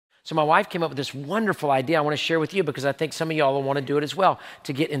So my wife came up with this wonderful idea I want to share with you because I think some of y'all will want to do it as well,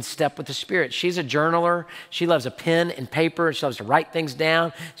 to get in step with the Spirit. She's a journaler. She loves a pen and paper. She loves to write things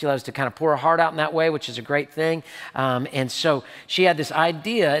down. She loves to kind of pour her heart out in that way, which is a great thing. And so she had this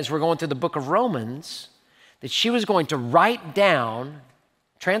idea as we're going through the book of Romans that she was going to write down,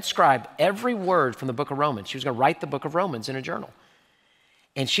 transcribe every word from the book of Romans. She was going to write the book of Romans in a journal.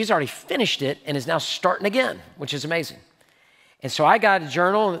 And she's already finished it and is now starting again, which is amazing. And so I got a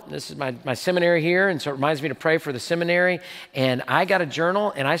journal. This is my seminary here, and so it reminds me to pray for the seminary. And I got a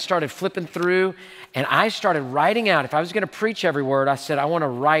journal, and I started flipping through, and I started writing out. If I was going to preach every word, I said, I want to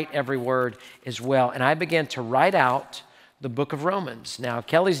write every word as well. And I began to write out the book of Romans. Now,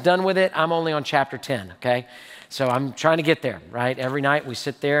 Kelly's done with it. I'm only on chapter 10, okay? So I'm trying to get there, right? Every night we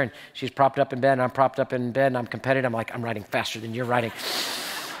sit there, and she's propped up in bed, and I'm propped up in bed, and I'm competitive. I'm like, I'm writing faster than you're writing.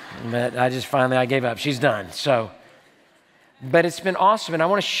 But I gave up. She's done, But it's been awesome, and I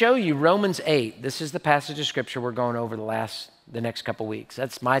want to show you Romans 8. This is the passage of Scripture we're going over the next couple weeks.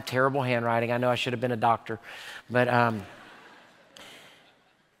 That's my terrible handwriting. I know I should have been a doctor, but I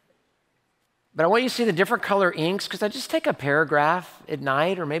want you to see the different color inks because I just take a paragraph at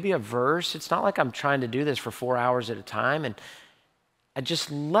night or maybe a verse. It's not like I'm trying to do this for 4 hours at a time, and I just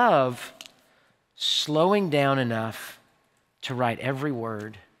love slowing down enough to write every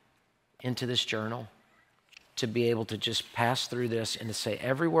word into this journal, to be able to just pass through this and to say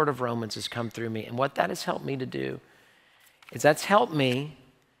every word of Romans has come through me. And what that has helped me to do is that's helped me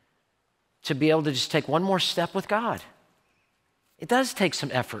to be able to just take one more step with God. It does take some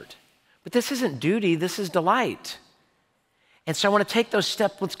effort, but this isn't duty, this is delight. And so I want to take those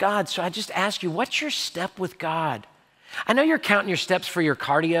steps with God. So I just ask you, what's your step with God? I know you're counting your steps for your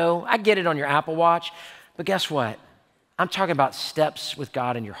cardio. I get it on your Apple Watch, but guess what? I'm talking about steps with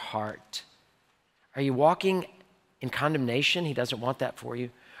God in your heart. Are you walking in condemnation? He doesn't want that for you.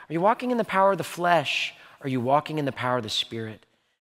 Are you walking in the power of the flesh? Or are you walking in the power of the Spirit?